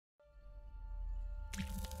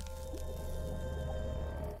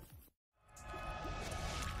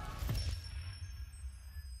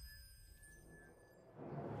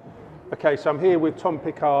Okay, so I'm here with Tom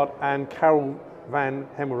Pickard and Carol van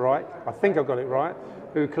Hemelrijck, I think I've got it right,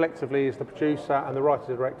 who collectively is the producer and the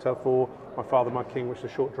writer-director for My Father, My King, which is a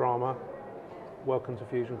short drama. Welcome to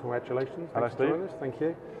Fusion, congratulations. Thanks for joining us, thank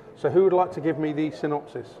you. So who would like to give me the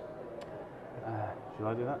synopsis? Shall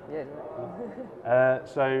I do that? Yeah.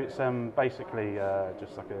 So it's basically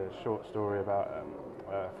just like a short story about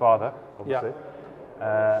a father, obviously,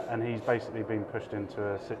 and he's basically been pushed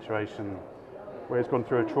into a situation where he's gone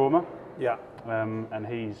through a trauma. Yeah. And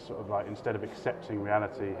he's sort of like, instead of accepting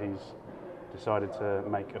reality, he's decided to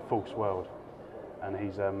make a false world, and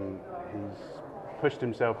he's pushed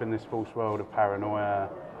himself in this false world of paranoia,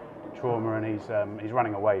 trauma, and he's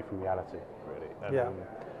running away from reality, really. And,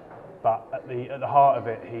 but at the heart of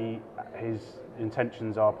it, his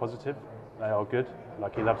intentions are positive. They are good.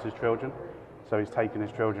 Like, he loves his children, so he's taken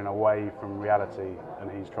his children away from reality,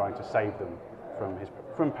 and he's trying to save them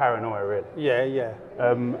from paranoia, really. Yeah, yeah.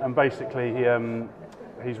 And basically,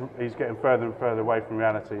 he's getting further and further away from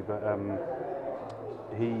reality, but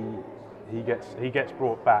he gets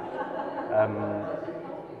brought back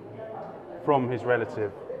from his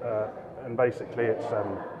relative, and basically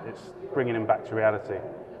it's bringing him back to reality.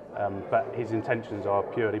 But his intentions are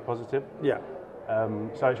purely positive. Yeah.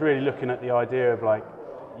 So it's really looking at the idea of, like,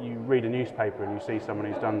 you read a newspaper and you see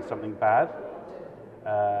someone who's done something bad,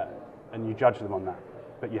 and you judge them on that,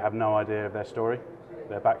 but you have no idea of their story,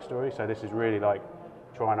 their backstory. So this is really like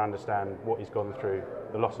trying to understand what he's gone through,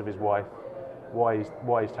 the loss of his wife, why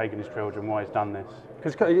he's taken his children, why he's done this.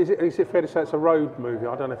 Because is it fair to say it's a road movie?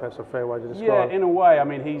 I don't know if that's a fair way to describe it. Yeah, in a way. I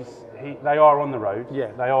mean, they are on the road.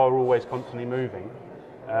 Yeah. They are always constantly moving,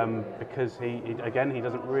 because he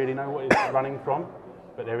doesn't really know what he's running from,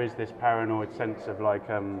 but there is this paranoid sense of, like,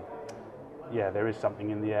 there is something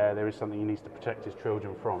in the air. There is something he needs to protect his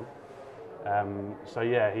children from. So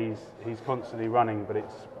yeah, he's constantly running, but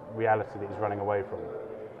it's reality that he's running away from.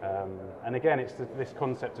 And again, it's this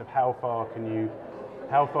concept of how far can you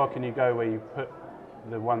go where you put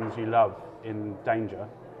the ones you love in danger,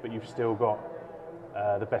 but you've still got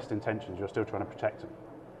the best intentions. You're still trying to protect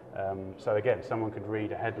them. So again, someone could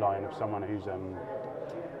read a headline of someone who's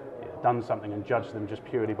done something and judge them just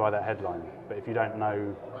purely by that headline. But if you don't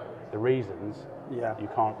know the reasons, you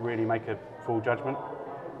can't really make a full judgment.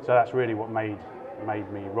 So that's really what made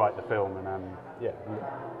me write the film, and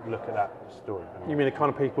look at that story. You mean the kind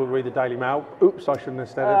of people who read the Daily Mail? Oops, I shouldn't have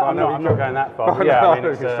said it. I'm not going that far. But yeah, I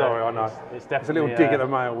mean, sorry, I know. It's definitely it's a little dig at the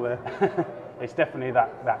Mail there. It's definitely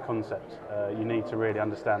that concept. You need to really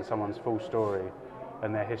understand someone's full story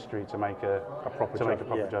and their history to make a proper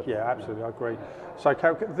judgment. Yeah, absolutely, I agree. So,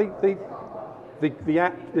 Carol,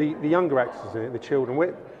 the younger actors in it, the children,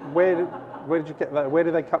 where did you get that? Where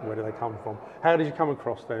did they come from? How did you come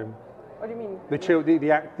across them? What do you mean?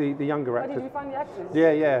 The younger actors. How did you find the actors?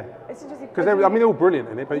 Yeah. It's just because they're all brilliant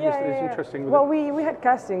in it, but it's interesting. Well, we had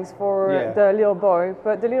castings for the little boy,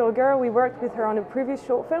 but the little girl, we worked with her on a previous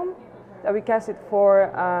short film that we casted for.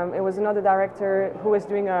 It was another director who was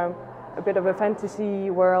doing a bit of a fantasy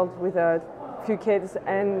world with a few kids,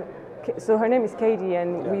 and so her name is Katie,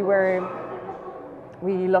 and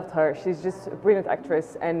we loved her. She's just a brilliant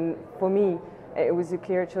actress, and for me, it was a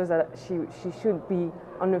clear choice that she should be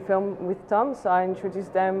on the film with Tom. So I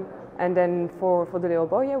introduced them, and then for the little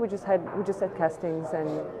boy, we just had castings,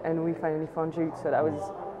 and we finally found Jude. So that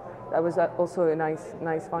was also a nice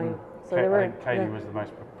find. So Katie was the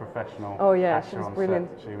most professional. Oh yeah, actor she was on brilliant.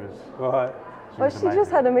 Set. She was right. She just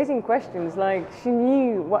had amazing questions. Like, she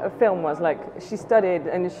knew what a film was. Like, she studied,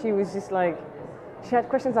 and she was just like, she had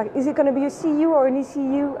questions like, is it going to be a CU or an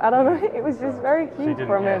ECU? I don't know. It was just very cute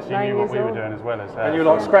from a 9 years old. She knew what we were doing as well as her. And you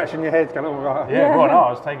were like scratching your head, going, oh, right. Yeah, well, no,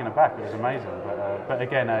 I was taken aback. It was amazing. But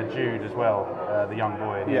again, Jude as well, the young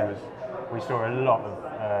boy. We saw a lot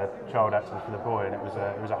of child actors for the boy, and it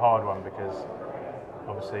was a hard one because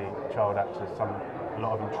obviously child actors, a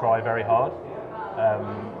lot of them try very hard,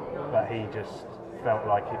 but he just felt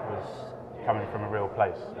like it was coming from a real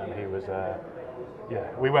place, and he was.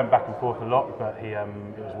 We went back and forth a lot, but it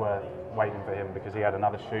was worth waiting for him because he had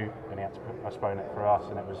another shoot and he had to postpone it for us,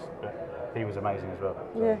 and he was amazing as well.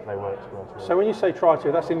 So they worked well together. So when you say try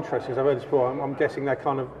to, that's interesting because I've heard this before. I'm guessing they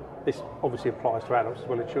this obviously applies to adults as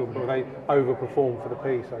well as children, but they overperform for the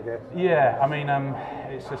piece, I guess. Yeah, I mean,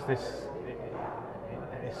 it's just this.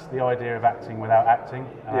 It's the idea of acting without acting.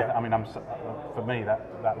 I mean, for me, that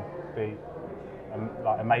would be.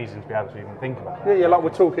 Like, amazing to be able to even think about. Yeah, like we're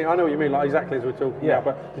talking. I know what you mean, like exactly as we're talking about,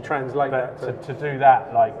 but to translate that to do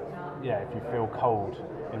that, like, if you feel cold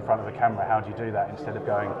in front of a camera, how do you do that instead of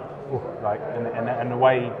going, like, and the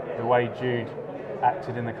way Jude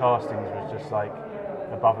acted in the castings was just like,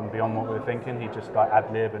 above and beyond what we were thinking. He'd just like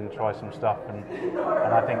ad lib and try some stuff, and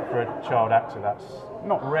I think for a child actor that's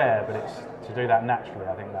not rare, but it's to do that naturally.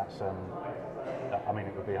 I think that's I mean,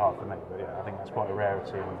 it would be hard for me, but yeah, I think that's quite a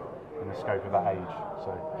rarity in the scope of that age.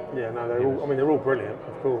 So yeah, no, they're all brilliant,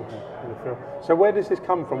 of course, in the film. So where does this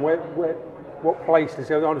come from? What place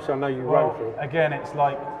does it? Honestly, I know you wrote it. Again, it's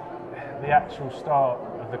like the actual start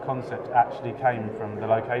of the concept actually came from the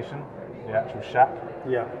location, the actual shack.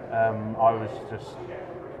 Yeah. I was just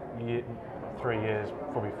 3 years,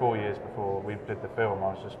 probably 4 years before we did the film,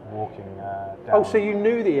 I was just walking down. Oh, so you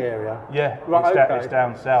knew the area? Yeah, right, it's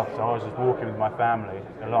down south, so I was just walking with my family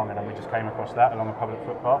along, and then we just came across that along a public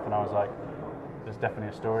footpath, and I was like, there's definitely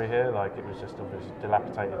a story here. Like, it was just a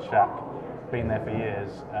dilapidated shack, been there for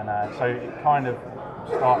years, and so it kind of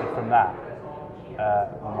started from that,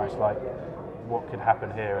 almost like what could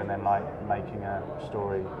happen here, and then like making a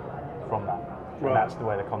story from that. And right. That's the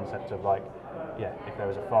way the concept of like, yeah, if there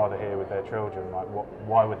was a father here with their children, like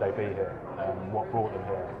why would they be here? What brought them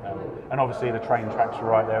here? And obviously the train tracks were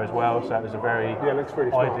right there as well, so it was a very it looks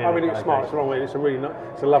really smart. I mean, it's smart. It's the wrong way. It's a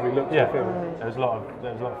lovely look to the film. There was a lot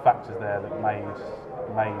of factors there that made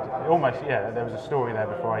almost there was a story there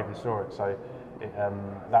before I even saw it. So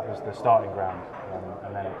that was the starting ground,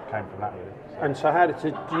 and then it came from that really. And so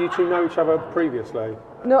do you two know each other previously?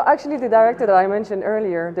 No, actually the director that I mentioned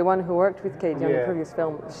earlier, the one who worked with Katie on the previous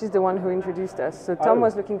film, she's the one who introduced us. So Tom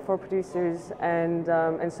was looking for producers, and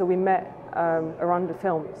so we met around the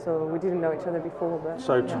film. So we didn't know each other before. But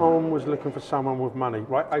so Tom was looking for someone with money,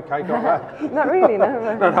 right? Okay, got that. Not really,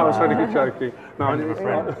 no. No, I was only joking. No, friend of a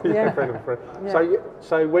friend. Friend of a friend. Yeah.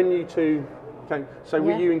 So when you two came,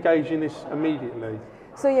 were you engaged in this immediately?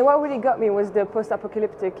 So yeah, what really got me was the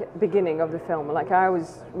post-apocalyptic beginning of the film. Like, I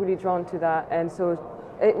was really drawn to that, and so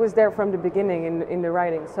it was there from the beginning in the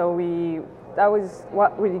writing. So that was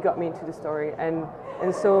what really got me into the story. And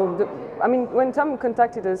so when Tom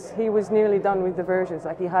contacted us, he was nearly done with the versions.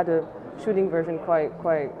 Like, he had a shooting version quite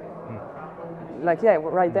right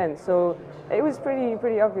then. So it was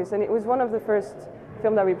pretty obvious, and it was one of the first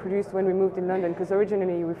film that we produced when we moved in London, because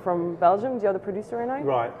originally we're from Belgium, the other producer and I.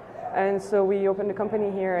 Right. And so we opened a company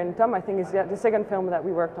here, and Tom, I think, is the second film that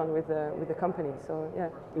we worked on with the company. So yeah.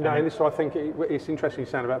 No, and I think it's interesting you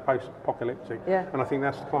saying about post-apocalyptic. Yeah. And I think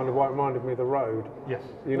that's kind of what reminded me of The Road. Yes.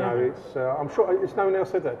 You know, it's. I'm sure it's no one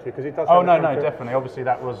else said that to you, because it does. Oh no, definitely. Obviously,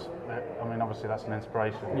 that was. Obviously, that's an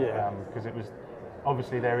inspiration. Yeah. Because it was.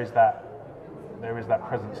 Obviously, there is that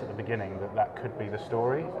presence at the beginning that could be the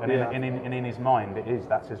story, and in his mind,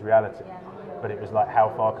 that's his reality. But it was like, how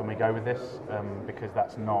far can we go with this? Because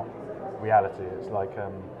that's not reality. It's like,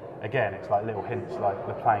 again, it's like little hints, like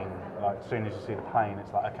the plane. Like, as soon as you see the plane,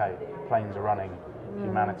 it's like, okay, planes are running.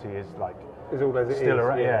 Humanity is like still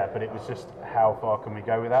around. Yeah, but it was just, how far can we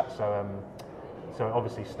go with that? So, so it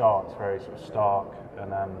obviously starts very sort of stark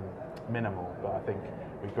and minimal, but I think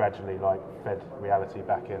we gradually like fed reality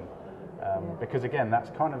back in, because again,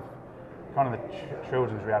 that's kind of the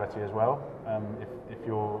children's reality as well. If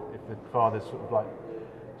the father's sort of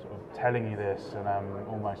telling you this and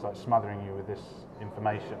almost like smothering you with this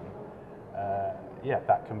information,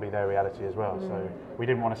 that can be their reality as well. So we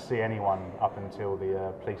didn't want to see anyone up until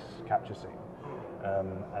the police capture scene,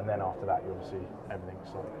 and then after that, obviously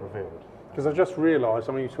everything's revealed. Because I just realised,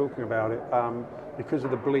 you're talking about it, because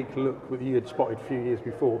of the bleak look that you had spotted a few years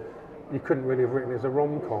before, you couldn't really have written it as a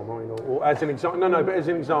rom-com, or as an example. No, but as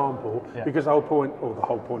an example, because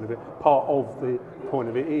part of the point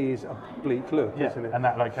of it is a bleak look, isn't it? And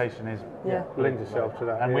that location is lends itself to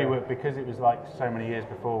that. And we were, because it was like so many years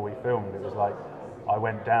before we filmed, it was like I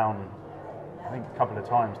went down, I think, a couple of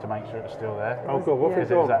times to make sure it was still there. Oh God, what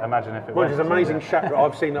because it was that, imagine if it was. There's an amazing shack that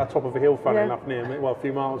I've seen at the top of a hill, funny enough, near me, a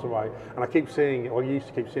few miles away, and I keep seeing it, or I used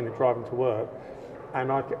to keep seeing it driving to work. And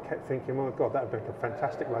I kept thinking, oh my God, that would be a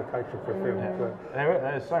fantastic location for a film. Yeah.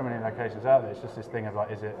 There's so many locations out there. It's just this thing of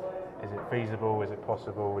like, is it feasible? Is it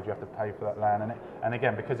possible? Would you have to pay for that land? And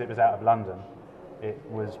again, because it was out of London, it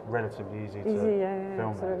was relatively easy to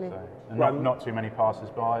film there. So. And not too many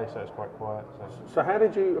passers-by, so it's quite quiet. So how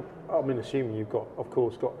did you? Assuming you've got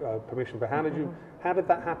permission, but how did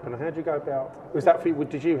that happen? How did you go about? Was that for you?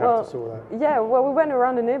 Did you have to sort that? Yeah, well, we went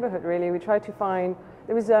around the neighbourhood really. We tried to find.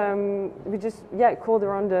 There was we just called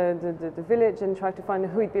around the village and tried to find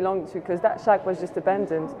who it belonged to, because that shack was just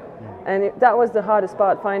abandoned, and that was the hardest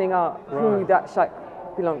part, finding out who that shack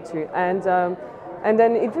belonged to. And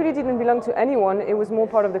then it really didn't belong to anyone. It was more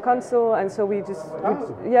part of the council, and so we just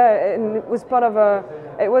and it was part of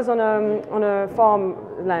it was on a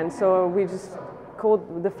farm land, so we just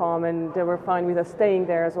called the farm, and they were fine with us staying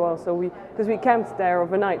there as well. So because we camped there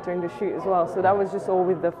overnight during the shoot as well, so that was just all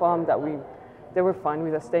with the farm that we they were fine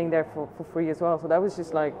with us staying there for free as well. So that was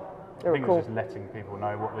just like, they were I think cool. it's just letting people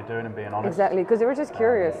know what we're doing and being honest. Exactly, because they were just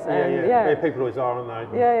curious. Yeah, people always are,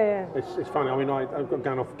 aren't they? Yeah. It's funny. I mean, I've got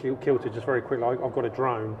going off kilter just very quickly. I've got a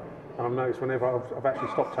drone, and I've noticed whenever I've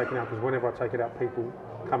actually stopped taking it out, because whenever I take it out, people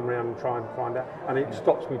come around and try and find out, and it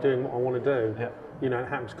stops me doing what I want to do. Yeah. You know, it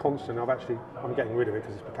happens constantly. I'm getting rid of it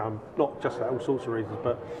because it's become, not just that, all sorts of reasons,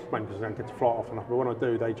 but mainly because I don't get to fly often enough. But when I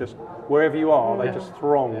do, they just, wherever you are, they just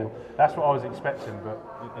throng. Yeah. That's what I was expecting, but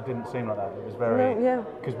it didn't seem like that. It was very,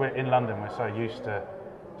 because we're in London, we're so used to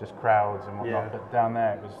just crowds and whatnot, but down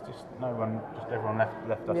there it was just everyone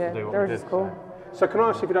left us to do what we did. Cool. So can I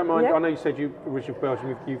ask if you don't mind, I know you said you originally from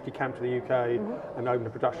Belgium, you've decamped to the UK and opened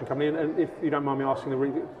a production company, and if you don't mind me asking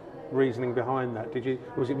the reasoning behind that,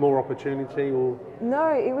 was it more opportunity or? No,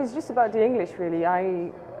 it was just about the English really.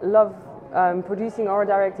 I love producing or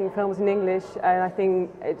directing films in English, and I think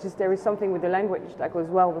there is something with the language that goes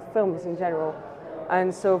well with films in general.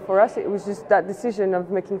 And so for us, it was just that decision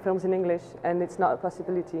of making films in English, and it's not a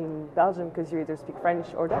possibility in Belgium because you either speak French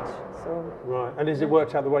or Dutch. So right, and has it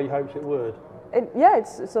worked out the way you hoped it would?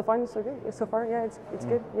 It's so far so good. So far, it's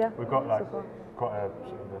good. Yeah, we've got like quite a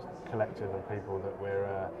sort of a collective of people that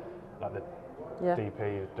we're like the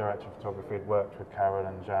DP, director of photography, had worked with Carol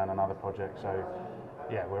and Jan on other projects. So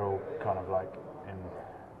yeah, we're all kind of like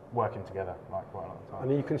working together like quite a lot of the time.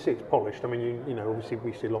 And you can see it's polished. I mean, you know, obviously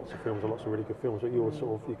we see lots of films, lots of really good films, but yours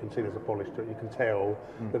sort of, you can see there's a polish to it. You can tell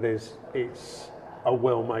that it's a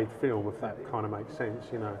well-made film, if that kind of makes sense,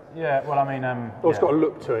 you know. Yeah, well, I mean, it's got a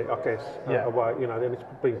look to it, I guess. Yeah. A way, you know, then it's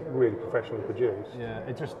been really professionally produced. Yeah,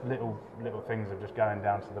 it's just little things of just going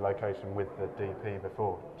down to the location with the DP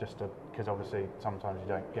before, because obviously sometimes you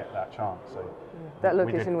don't get that chance. So that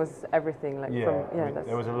location was everything. Like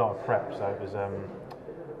there was a lot of prep, so it was.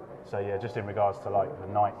 So yeah, just in regards to like the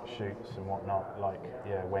night shoots and whatnot, like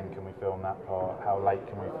when can we film that part? How late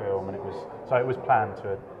can we film? And it was planned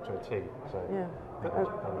to a T. So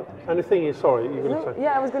and the thing is, sorry, you're going to say?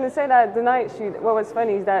 Yeah, I was going to say that the night shoot. What was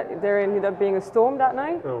funny is that there ended up being a storm that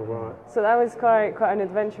night. Oh right. So that was quite an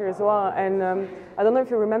adventure as well. And I don't know if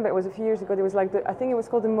you remember, it was a few years ago. There was like I think it was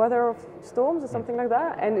called the Mother of Storms or something like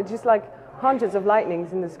that, and it just like hundreds of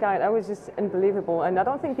lightnings in the sky. That was just unbelievable. And I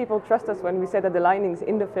don't think people trust us when we say that the lightnings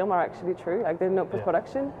in the film are actually true. Like there's no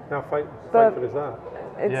post-production. How faithful is that?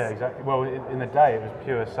 Yeah, exactly. Well, in the day it was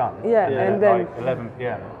pure sun. Yeah, and then like 11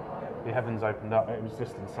 p.m. the heavens opened up. It was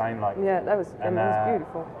just insane. Like that was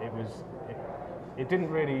beautiful. It didn't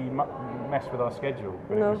really mess with our schedule,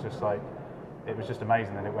 but it was just like. It was just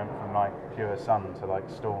amazing that it went from like pure sun to like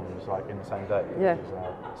storms like in the same day. Yeah.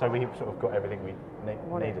 So we sort of got everything we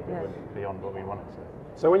needed beyond what we wanted to.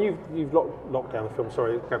 So when you've locked down the film,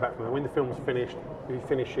 sorry, go back from there. When the film's finished, you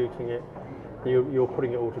finish shooting it, you're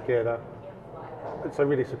putting it all together. So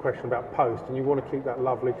really it's a question about post, and you want to keep that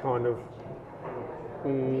lovely kind of,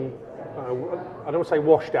 I don't want to say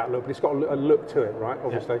washed out look, but it's got a look to it, right?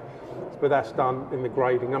 Obviously. Yeah. But that's done in the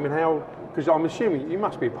grading. I mean, because I'm assuming you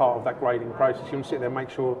must be part of that grading process. You can sit there and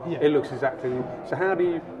make sure it looks exactly. So how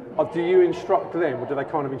do you instruct them, or do they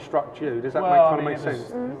kind of instruct you? Does that make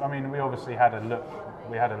sense? I mean, we obviously had a look.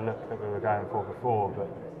 We had a look that we were going for before, but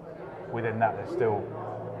within that, there's still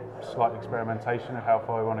slight experimentation of how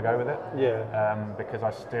far we want to go with it. Yeah. Because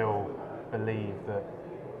I still believe that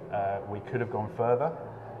we could have gone further.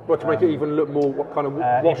 Well, to make it even look more kind of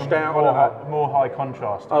washed out, more high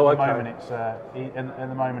contrast. Oh, at the moment it's in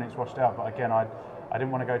the moment it's washed out. But again, I didn't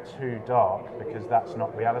want to go too dark because that's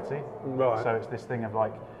not reality. Right. So it's this thing of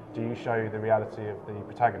like, do you show the reality of the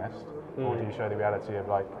protagonist, or do you show the reality of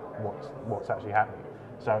like what's actually happening?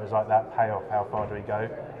 So it was like that payoff. How far do we go?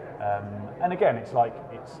 And again, it's like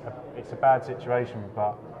it's a bad situation,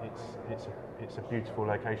 but it's a beautiful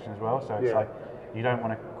location as well. So it's like you don't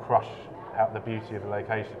want to crush out the beauty of the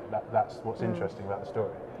location. That's what's interesting about the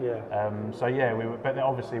story. Yeah. So yeah, but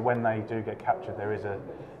obviously when they do get captured, there is a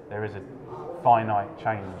finite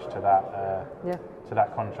change to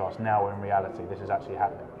that contrast. Now in reality, this is actually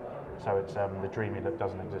happening. So it's the dreamy look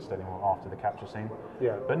doesn't exist anymore after the capture scene.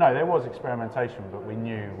 Yeah. But no, there was experimentation, but we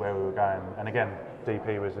knew where we were going. And again,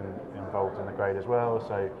 DP was involved in the grade as well.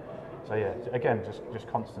 So yeah, again, just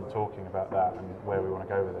constant talking about that and where we want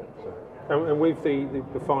to go with it. So. And with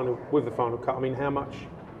the final cut, I mean, how much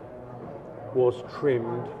was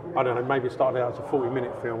trimmed? I don't know. Maybe it started out as a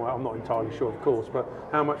 40-minute film. I'm not entirely sure, of course, but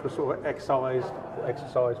how much was sort of exercised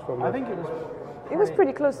from? I think it was. It was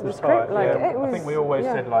pretty close to the script. I think we always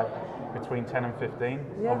said like between 10 and 15.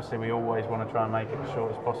 Yeah. Obviously, we always want to try and make it as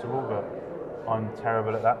short as possible, but I'm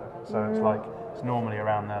terrible at that. So it's like it's normally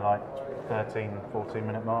around there like 13,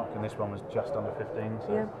 14-minute mark, and this one was just under 15.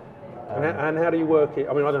 So. Yeah. And how do you work it?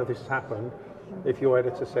 I mean, I don't know if this has happened, if your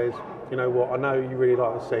editor says, you know what, I know you really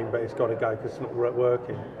like the scene, but it's got to go because it's not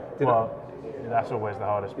working? That's always the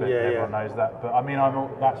hardest bit. Everyone knows that. But I mean,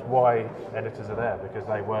 that's why editors are there, because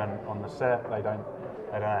they weren't on the set. They don't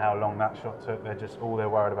know how long that shot took. They're just, all they're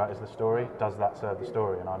worried about is the story. Does that serve the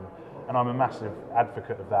story? And I'm a massive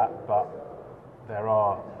advocate of that. But there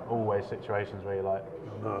are always situations where you're like,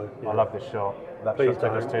 no, I love this shot. That shot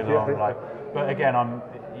took us too long. But again,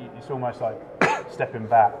 it's almost like stepping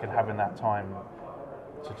back and having that time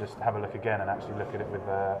to just have a look again and actually look at it with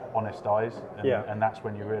honest eyes, and that's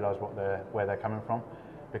when you realise where they're coming from.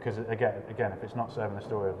 Because again, if it's not serving the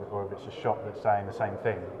story, or if it's a shot that's saying the same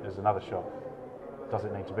thing as another shot, does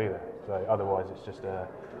it need to be there? So otherwise, it's just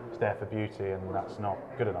it's there for beauty, and that's not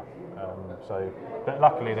good enough. But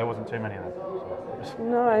luckily, there wasn't too many of them. So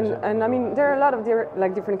no, and I mean, there are a lot of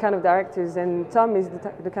different kind of directors, and Tom is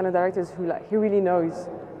the kind of directors who he really knows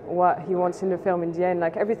what he wants in the film in the end.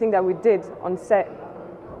 Like everything that we did on set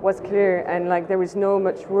was clear, and there was no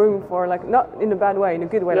much room for not in a bad way, in a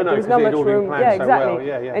good way. There was not much room. Yeah, exactly.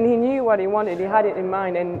 So well. And he knew what he wanted. He had it in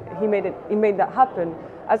mind, and he made that happen.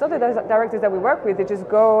 As other directors that we work with, they just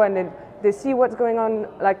go and they see what's going on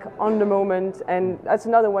on the moment, and that's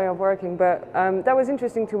another way of working. But that was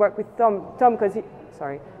interesting to work with Tom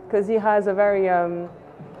because he has a very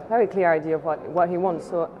very clear idea of what he wants.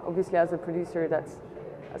 So obviously, as a producer, that's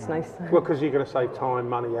nice. Well, because you're going to save time,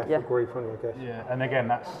 money, effort, grief, aren't you, I guess? Yeah, and again,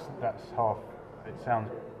 that's half. It sounds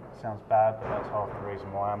bad, but that's half the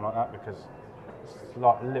reason why I'm like that, because it's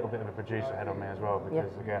like a little bit of a producer head on me as well. Because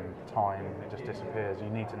again, time, it just disappears. You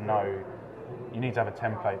need to know. You need to have a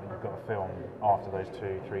template that you've got to film after those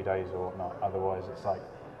 2-3 days or whatnot. Otherwise, it's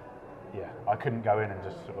I couldn't go in and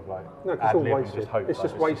just sort of it's all wasted. Just hope. It's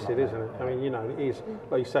just wasted, isn't it? I mean, it is,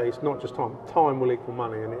 like you say, it's not just time. Time will equal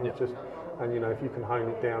money, and it's just. And if you can hone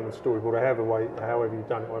it down and storyboard, however you've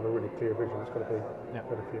done it, or have a really clear vision, it's got to be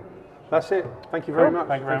better for you. That's it. Thank you very much.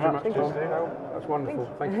 Thank you very much. That's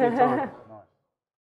wonderful. Thank you for your time.